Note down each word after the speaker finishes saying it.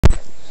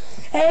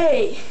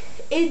Hey,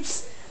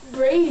 it's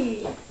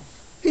Brady.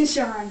 And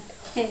Sean.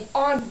 Hey.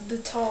 On the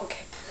talk.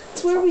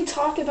 It's where we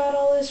talk about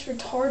all this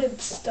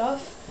retarded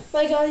stuff.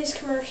 Like all these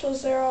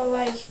commercials, they're all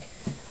like,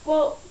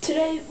 well,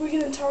 today we're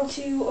going to talk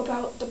to you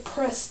about the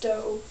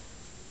Presto.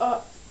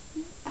 I'm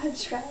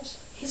trash.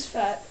 He's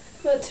fat.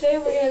 But today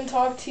we're going to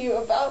talk to you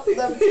about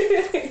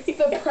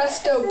the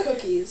Presto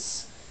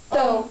cookies.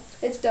 Dough.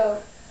 It's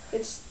dough.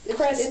 It's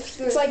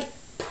like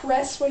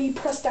press where you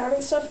press down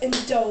and stuff, and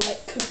dough,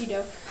 like cookie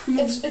dough.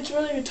 It's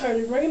really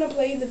retarded. We're gonna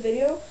play the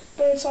video,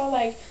 but it's all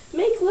like,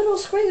 make little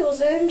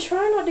squiggles and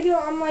try not to giggle.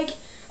 I'm like,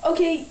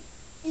 okay,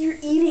 you're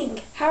eating.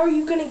 How are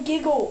you gonna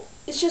giggle?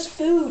 It's just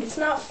food. It's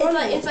not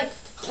funny. It's like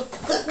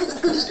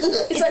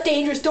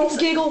dangerous. Don't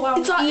giggle while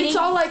eating. It's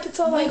all like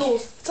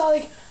Wiggles. it's all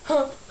like,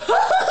 huh?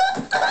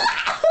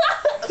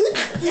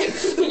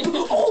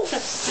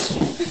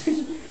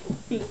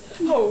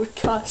 Oh,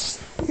 cuss.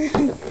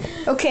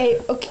 Okay.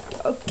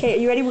 Are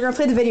you ready? We're gonna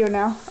play the video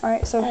now.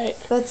 Alright, so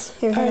let's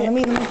here. Let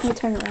me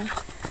turn it around.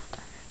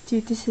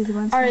 Dude, this is the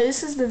one. Alright,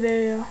 this is the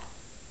video.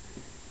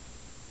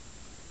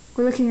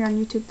 We're looking here on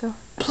YouTube though.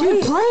 Play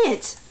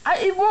it!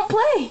 It won't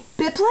play.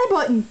 Hit play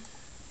button.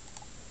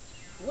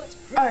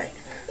 Alright.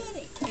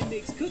 It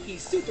makes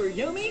cookies super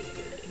yummy.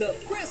 The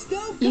Presto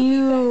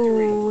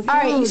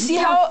Alright, you see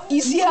how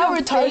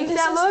retarded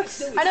that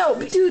looks? I know,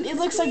 but dude, it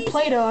looks like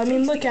Play-Doh. I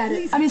mean, look at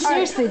it. I mean,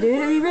 seriously, dude.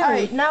 I mean, really.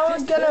 Alright, now we're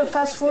gonna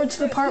fast forward to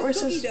the part where it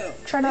says,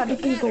 try not to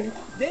giggle.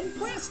 Then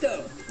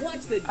Presto.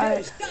 Watch the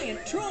dough's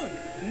giant trunk.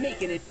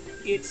 Making it.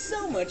 It's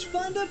so much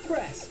fun to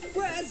press,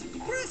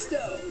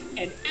 Presto!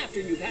 And after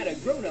you've had a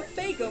grown-up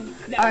bake them,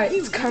 now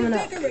use it to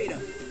decorate them.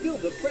 Fill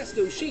the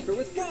Presto shaper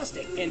with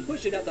frosting and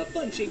push it out the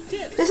fun-shaped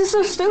tip. This is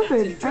so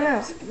stupid. I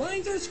know.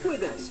 Lines or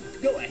squiggles.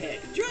 Go ahead,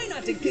 try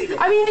not to giggle.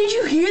 I mean, did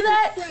you hear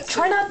that?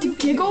 Try not to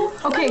giggle?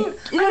 Okay,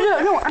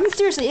 no. I mean,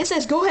 seriously, it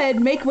says go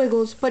ahead, make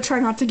wiggles, but try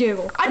not to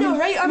giggle. I know,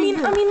 right? I mean,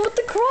 what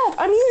the crap?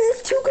 I mean,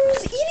 it's two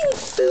girls eating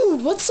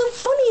food. What's so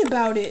funny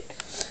about it?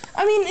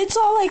 I mean, it's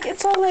all like.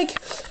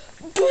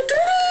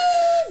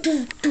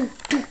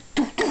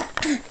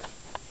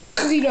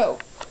 Cookie dough.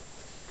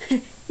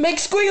 Make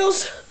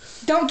squiggles.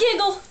 Don't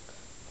giggle.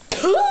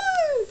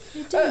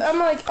 I'm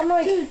like.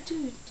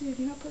 Dude,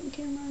 you're not putting the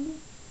camera on me.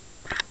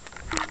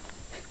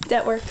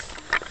 That works.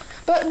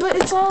 But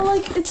it's all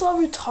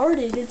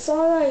retarded. It's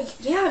all like.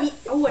 Yeah, I mean,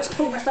 I just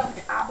put myself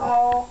in the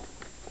eyeball.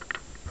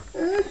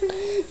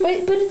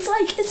 but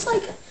it's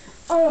like.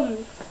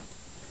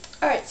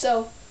 Alright,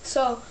 so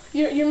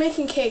you're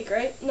making cake,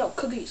 right? No,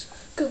 cookies.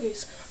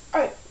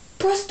 Alright,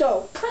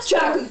 Presto.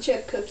 Chocolate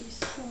chip cookies.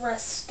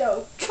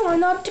 Presto. Try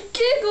not to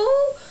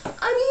giggle.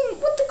 I mean,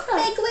 what the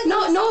crap?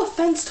 No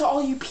offense to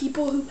all you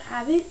people who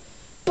have it,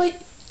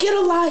 but get a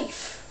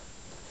life.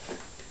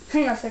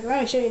 Hang on a second,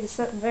 let me show you this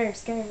something very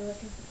scary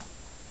looking.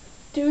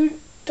 Dude,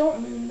 don't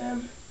moon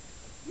them.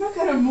 I'm not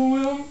gonna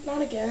moon them.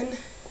 Not again.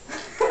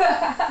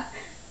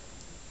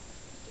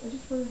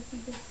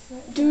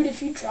 Dude,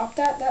 if you drop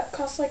that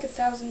costs like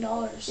 $1,000.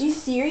 Are you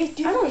serious?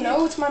 Dude, I don't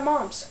know, it's my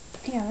mom's.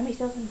 Hang on, let me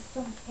show them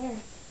something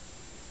scary.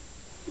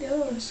 The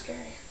other one is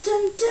scary.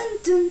 Dun dun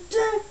dun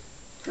dun.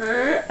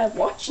 I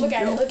watch you. Look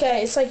at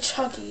it, it's like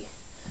Chucky.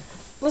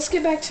 Let's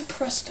get back to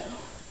Presto.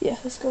 Yeah,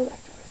 let's go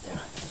back to Presto.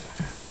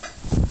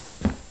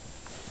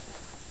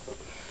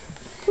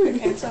 Put your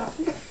pants off.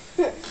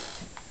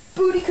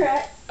 Booty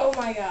crack. Oh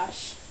my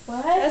gosh.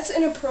 What? That's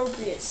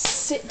inappropriate.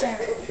 Sit down.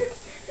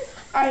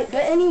 Alright,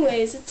 but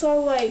anyways, it's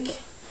all like,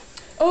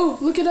 oh,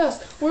 look at us.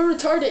 We're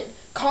retarded.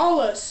 Call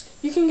us.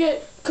 You can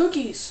get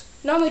cookies.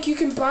 Not like you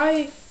can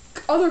buy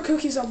other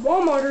cookies at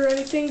Walmart or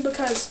anything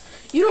because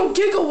you don't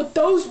giggle with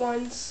those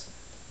ones.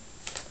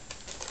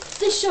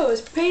 This show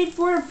is paid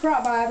for and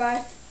brought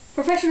by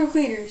professional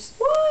cleaners.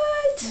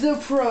 What? The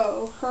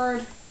Pro.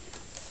 Heard.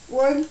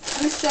 1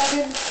 to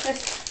 7.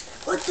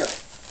 What the?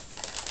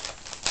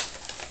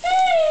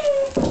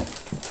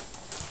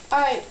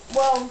 Alright,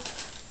 well,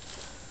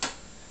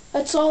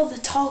 that's all the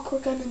talk we're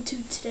gonna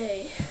do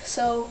today.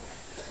 So,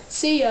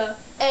 see ya,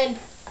 and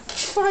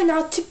try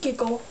not to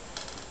giggle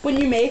when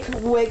you make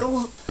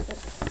wiggles.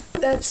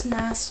 That's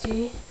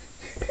nasty.